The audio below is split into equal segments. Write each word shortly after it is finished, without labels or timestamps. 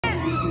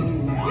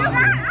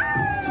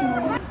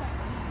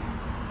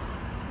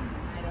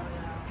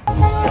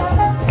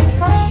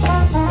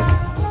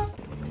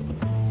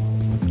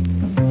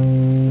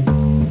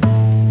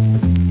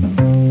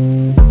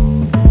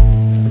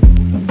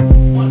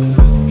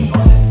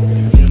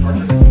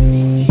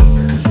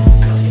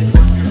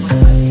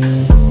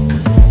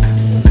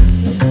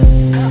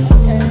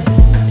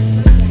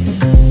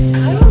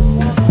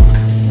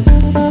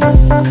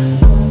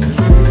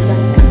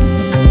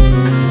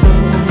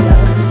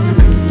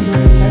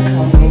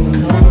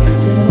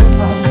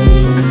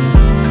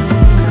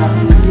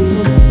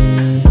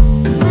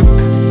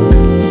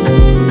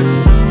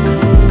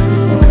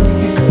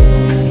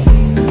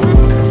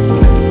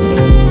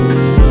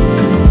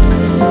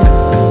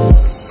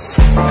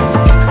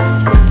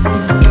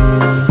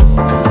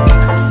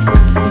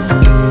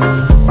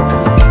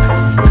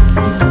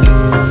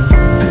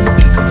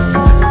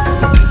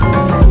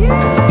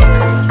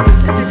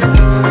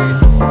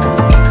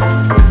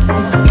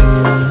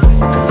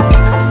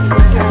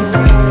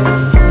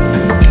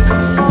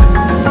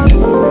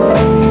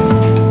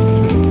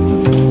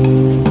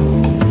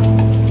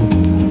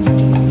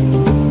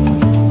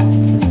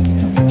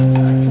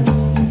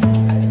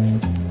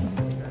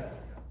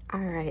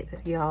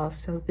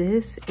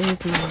this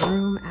is my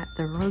room at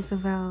the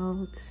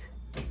Roosevelt.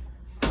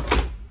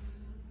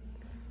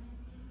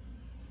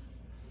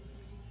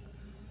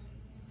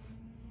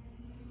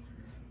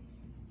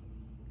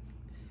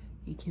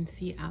 You can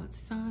see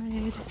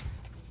outside.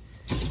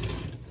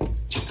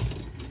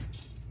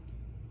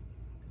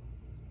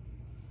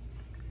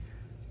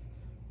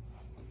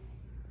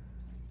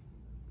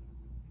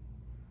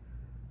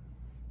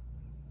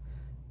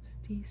 It's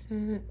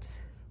decent.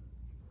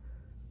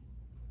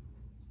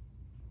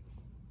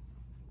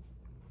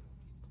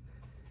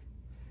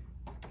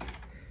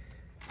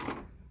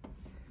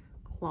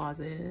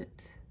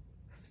 Closet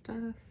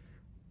stuff.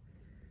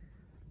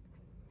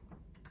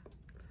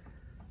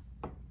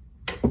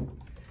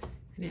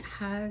 And it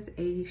has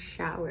a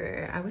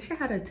shower. I wish I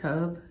had a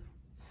tub,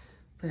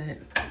 but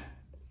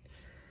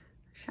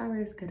shower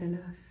is good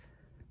enough.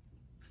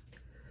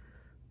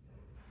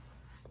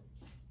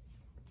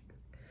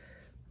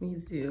 Let me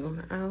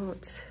zoom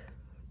out.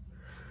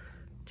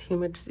 Too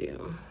much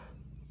zoom.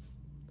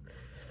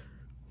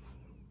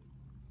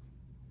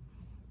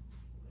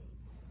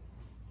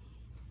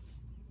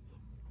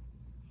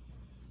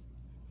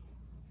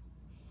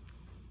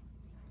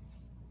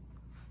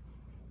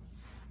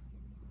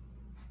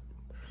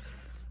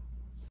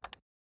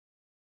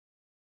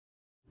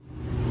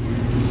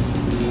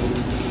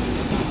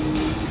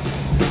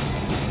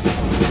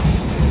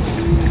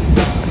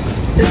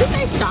 Did this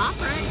say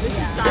stop, right? This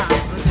is stop.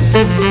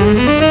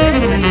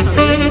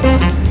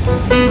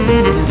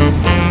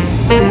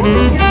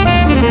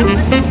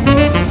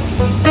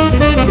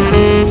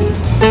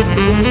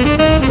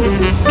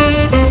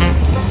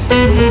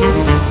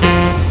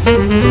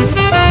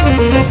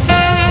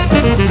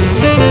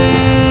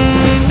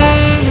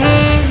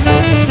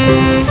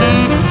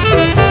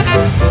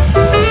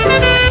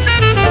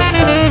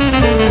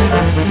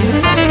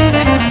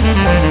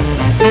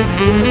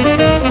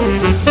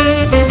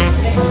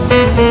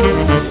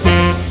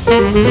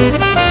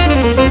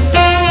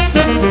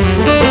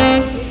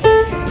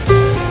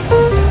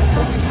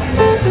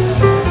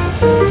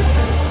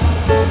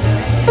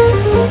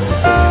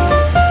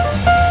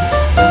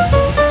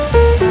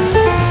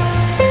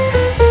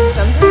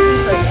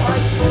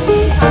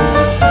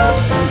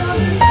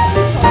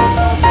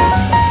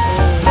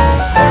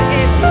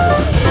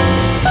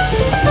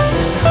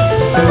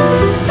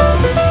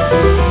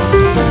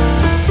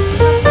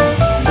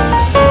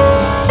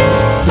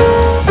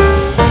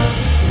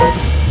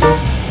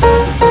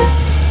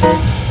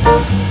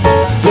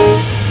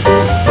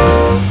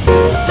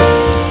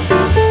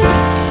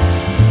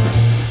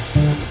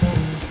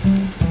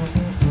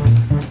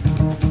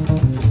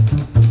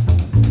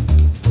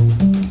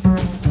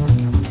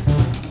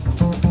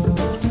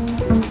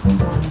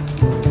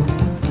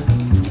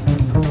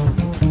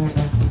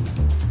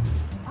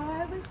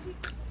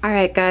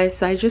 Alright guys,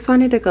 so I just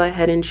wanted to go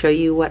ahead and show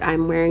you what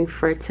I'm wearing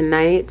for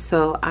tonight.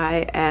 So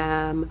I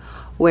am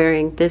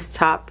wearing this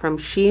top from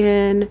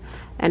Shein,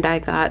 and I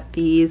got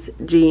these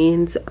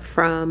jeans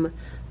from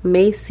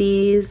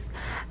Macy's,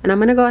 and I'm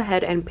gonna go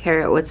ahead and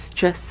pair it with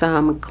just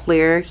some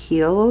clear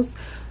heels.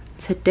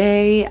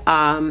 Today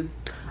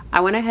I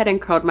went ahead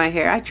and curled my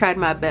hair. I tried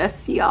my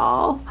best,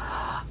 y'all.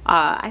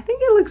 I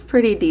think it looks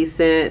pretty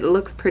decent. It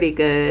looks pretty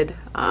good.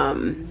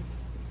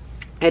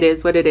 It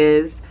is what it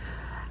is.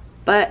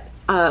 But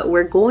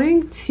we're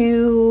going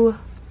to,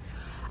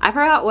 I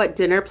forgot what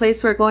dinner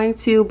place we're going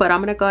to, but I'm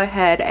gonna go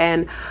ahead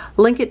and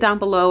link it down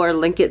below or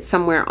link it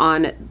somewhere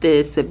on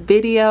this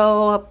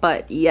video.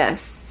 But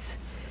yes,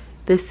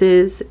 this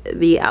is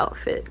the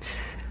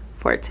outfit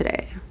for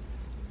today.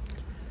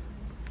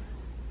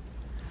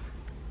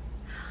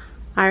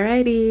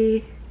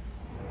 Alrighty.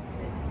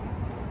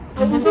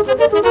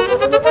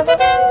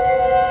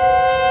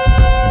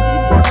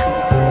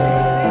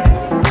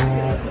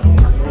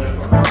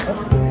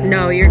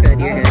 No, you're good,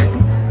 you're good.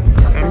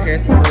 I'm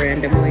just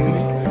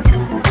randomly.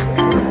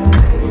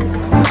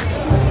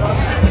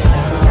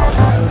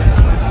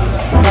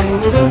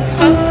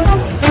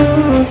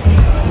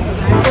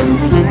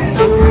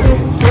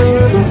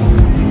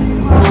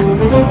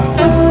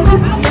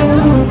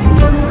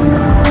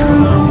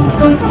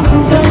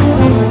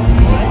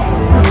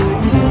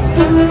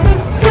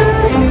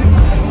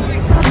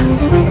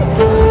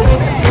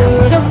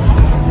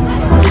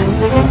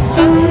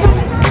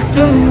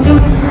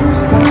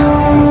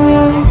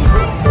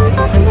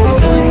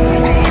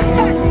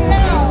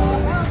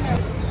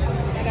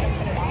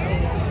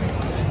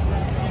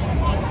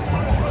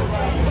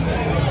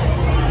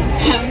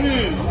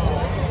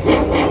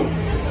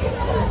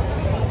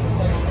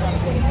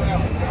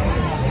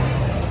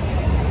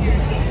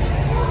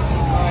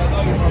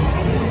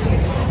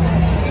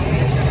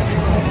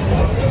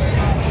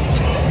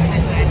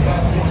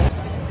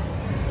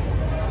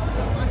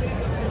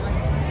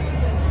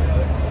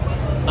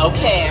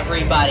 Okay,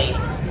 everybody.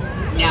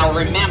 Now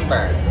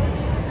remember,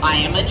 I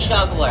am a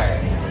juggler,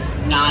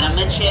 not a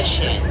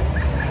magician.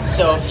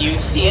 So if you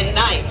see a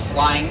knife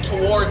flying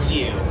towards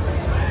you,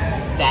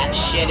 that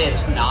shit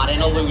is not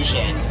an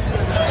illusion.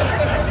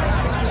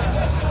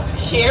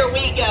 Here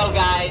we go,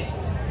 guys.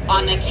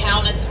 On the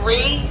count of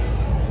 3,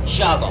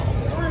 Juggle.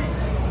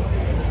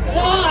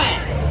 1,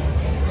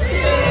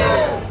 2,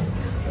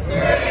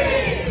 3,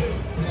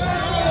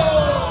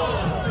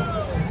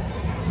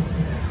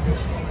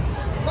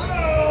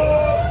 go!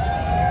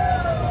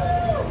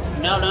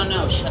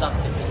 No, shut up,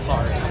 this is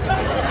hard.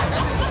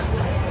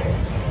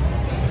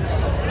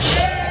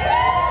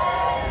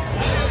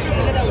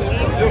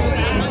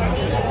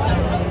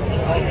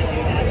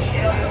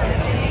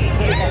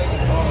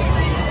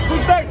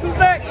 Who's next? Who's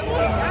next?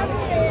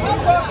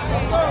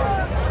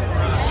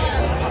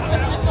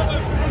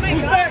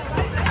 Who's next?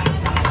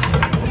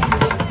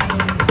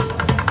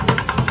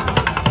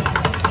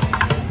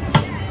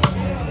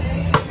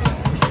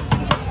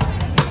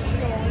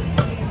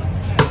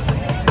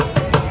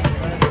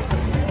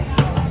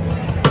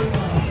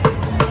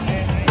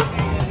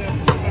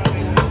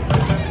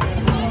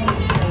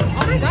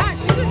 Oh my gosh,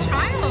 she's a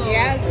child.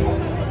 Yes.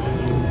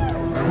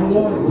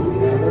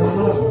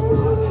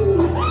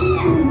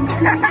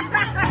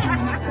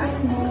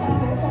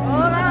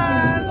 Hold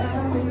on.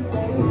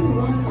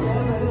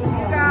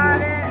 You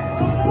got it.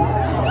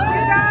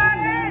 You got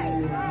it.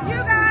 You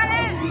got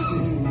it.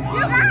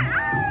 You got it.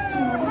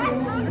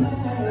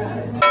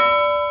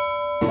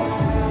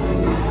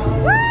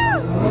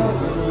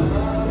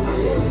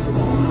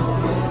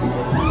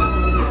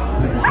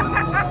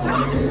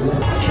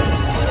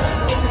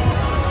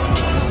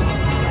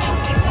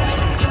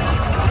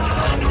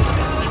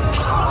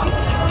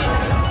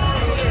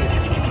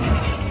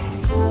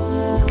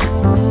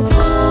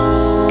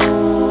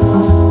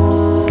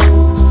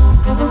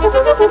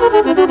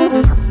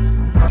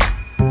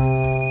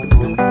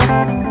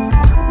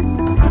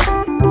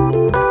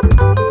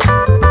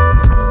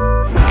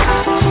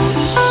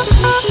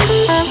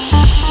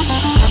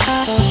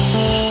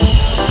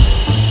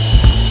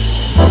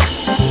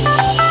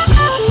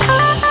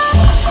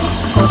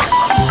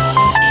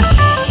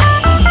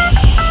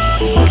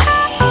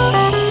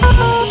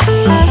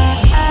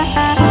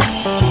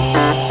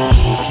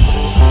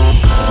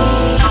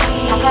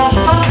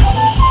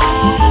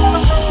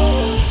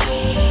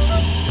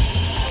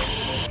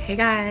 Hey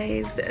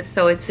guys,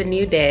 so it's a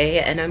new day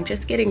and I'm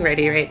just getting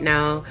ready right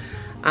now.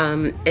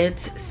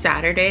 It's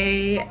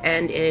Saturday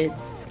and it's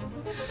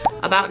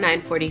about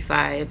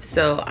 9:45,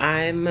 so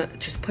I'm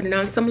just putting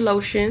on some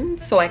lotion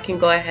so I can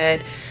go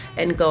ahead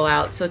and go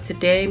out. So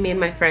today me and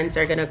my friends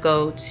are gonna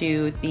go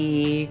to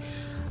the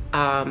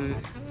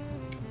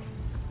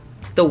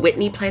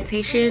Whitney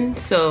Plantation,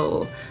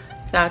 so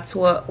that's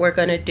what we're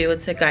gonna do.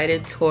 It's a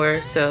guided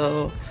tour.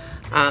 So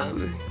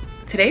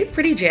today's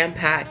pretty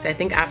jam-packed. I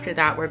think after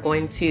that we're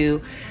going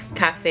to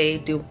Cafe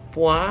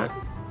Dumont.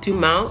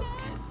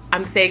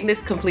 I'm saying this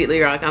completely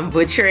wrong, I'm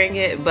butchering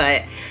it,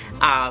 but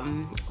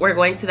we're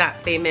going to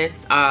that famous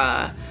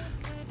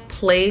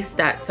place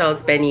that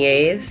sells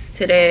beignets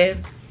today.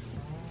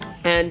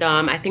 And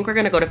I think we're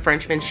gonna go to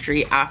Frenchman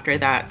Street after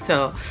that,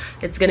 so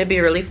it's gonna be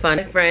really fun.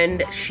 My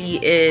friend,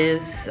 she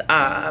is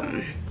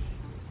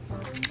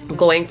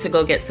going to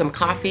go get some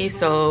coffee,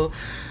 so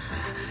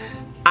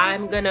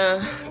I'm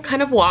gonna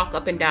kind of walk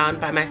up and down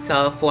by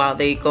myself while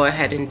they go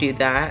ahead and do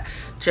that,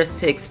 just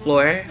to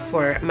explore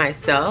for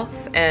myself,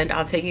 and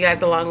I'll take you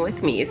guys along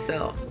with me,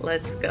 so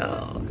let's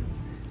go.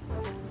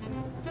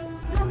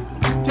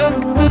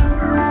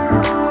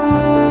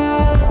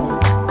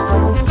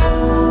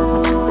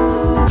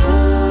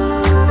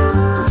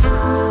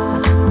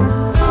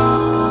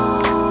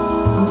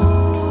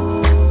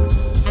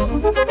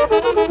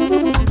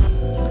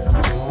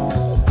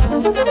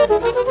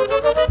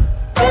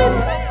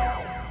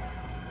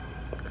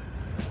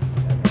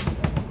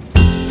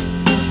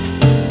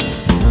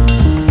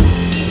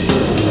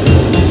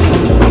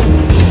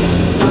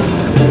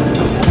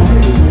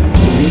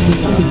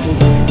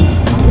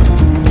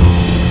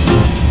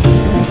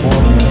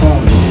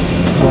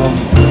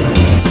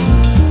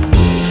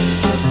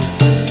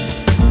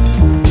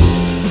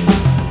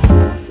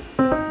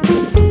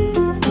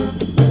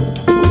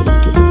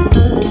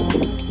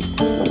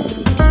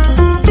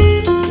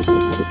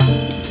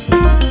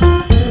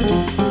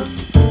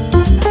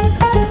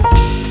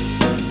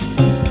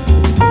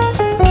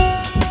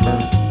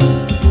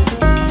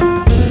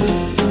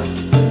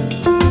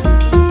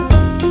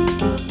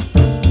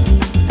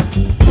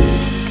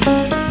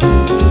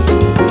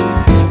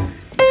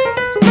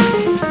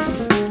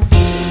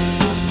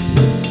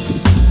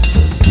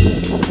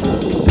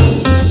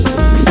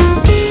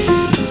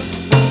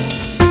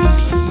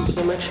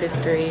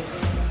 History.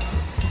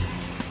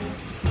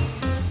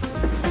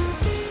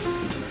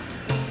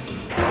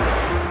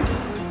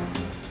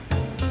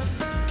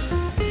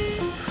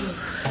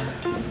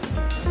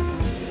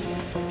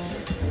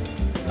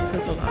 This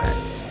is a lot.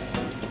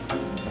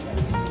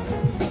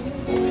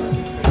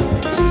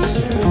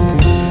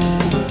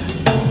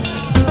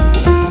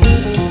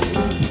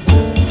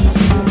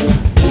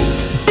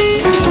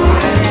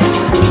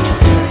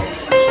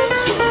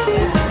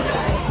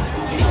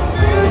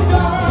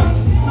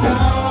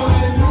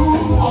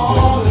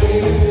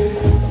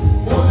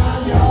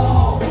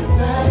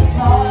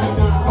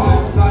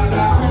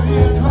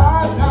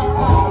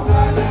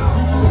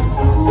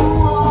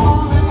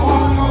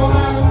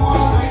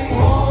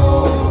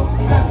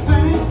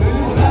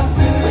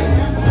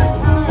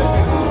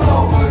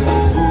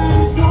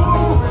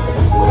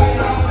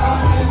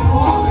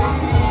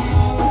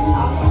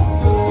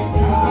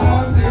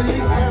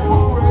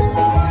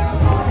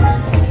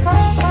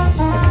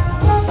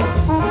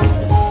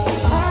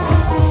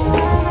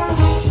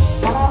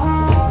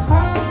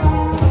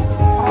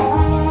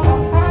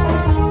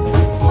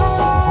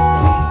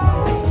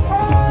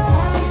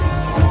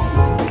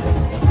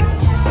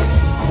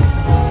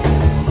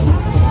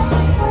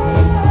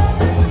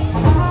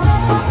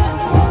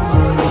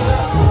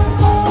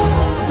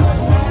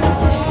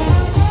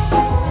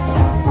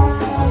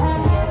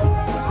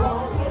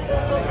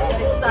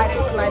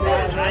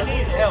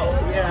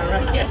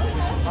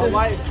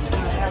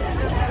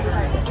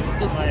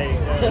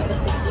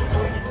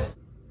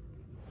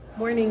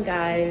 Morning,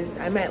 guys.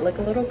 I might look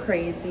a little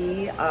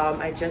crazy.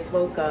 I just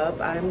woke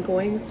up. I'm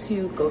going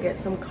to go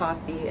get some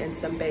coffee and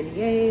some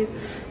beignets,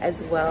 as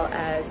well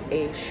as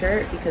a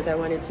shirt, because I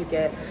wanted to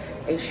get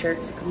a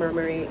shirt to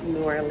commemorate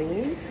New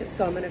Orleans.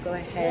 So I'm gonna go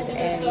ahead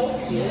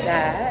and do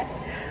that.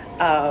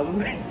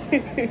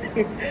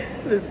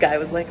 This guy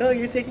was like, oh,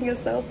 you're taking a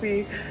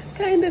selfie.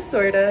 Kinda,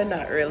 sorta,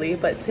 not really.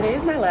 But today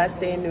is my last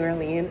day in New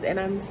Orleans and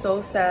I'm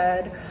so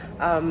sad.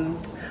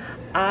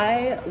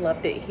 I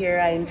loved it here.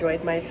 I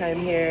enjoyed my time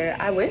here.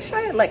 I wish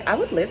I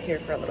would live here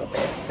for a little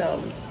bit.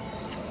 So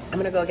I'm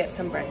gonna go get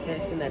some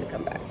breakfast and then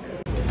come back.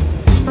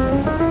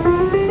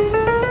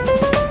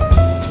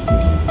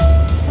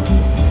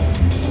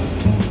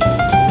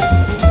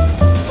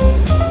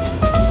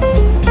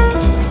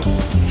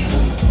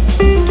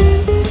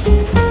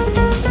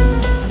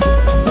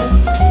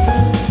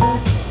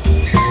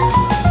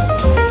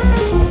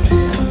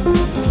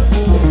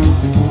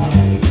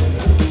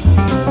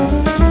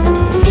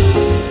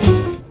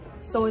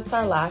 So it's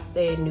our last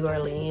day in New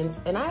Orleans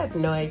and I have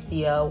no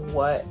idea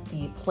what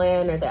the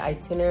plan or the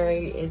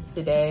itinerary is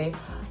today.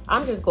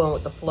 I'm just going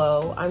with the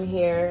flow. I'm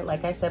here,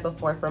 like I said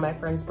before, for my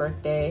friend's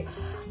birthday.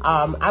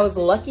 I was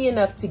lucky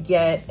enough to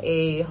get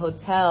a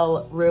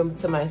hotel room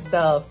to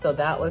myself, so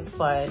that was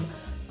fun.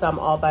 So I'm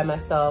all by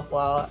myself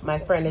while my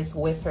friend is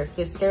with her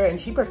sister,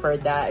 and she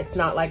preferred that. It's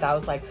not like I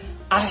was like,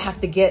 I have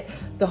to get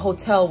the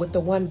hotel with the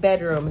 1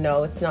 bedroom.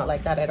 No, it's not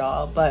like that at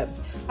all. But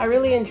I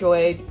really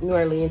enjoyed New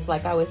Orleans,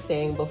 like I was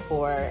saying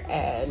before.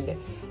 And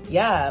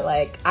yeah,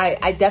 like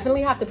I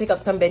definitely have to pick up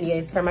some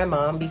beignets for my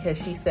mom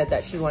because she said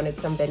that she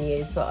wanted some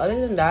beignets. But other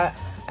than that,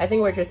 I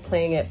think we're just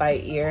playing it by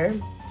ear.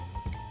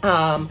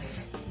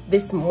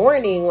 This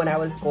morning when I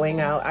was going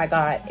out, I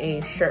got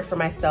a shirt for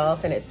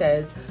myself and it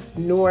says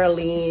New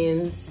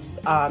Orleans.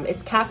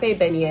 It's Cafe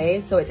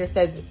Beignet, so it just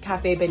says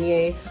Cafe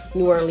Beignet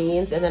New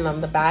Orleans, and then on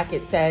the back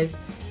it says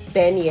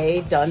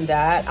Beignet done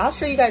that. I'll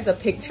show you guys a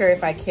picture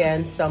if I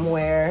can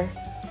somewhere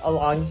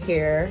along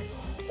here,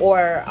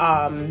 or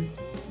I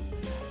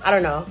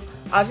don't know,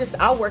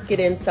 I'll work it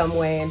in some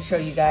way and show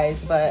you guys.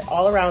 But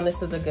all around, this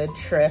was a good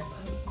trip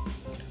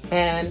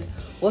and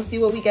we'll see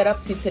what we get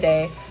up to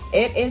today.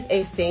 It is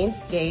a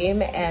Saints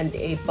game and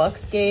a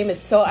Bucks game.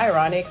 It's so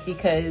ironic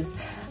because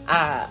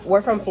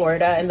we're from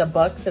Florida and the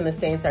Bucks and the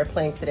Saints are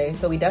playing today.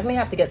 So we definitely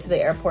have to get to the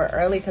airport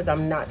early because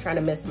I'm not trying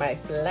to miss my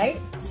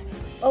flight,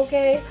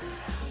 okay?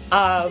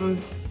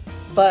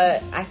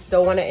 But I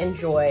still want to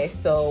enjoy.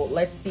 So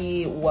let's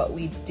see what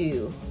we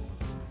do.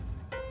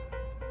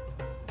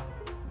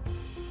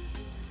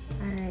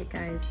 All right,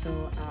 guys,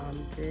 so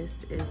this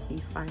is the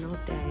final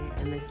day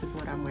and this is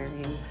what I'm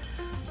wearing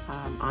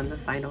on the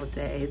final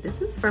day.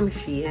 This is from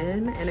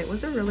Shein and it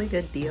was a really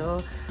good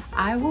deal.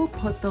 I will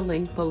put the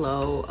link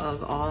below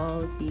of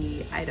all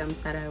the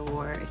items that I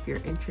wore if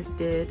you're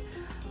interested.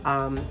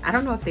 I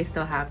don't know if they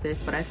still have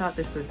this, but I thought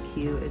this was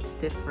cute. It's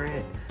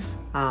different.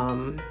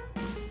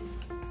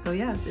 So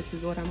yeah, this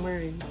is what I'm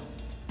wearing.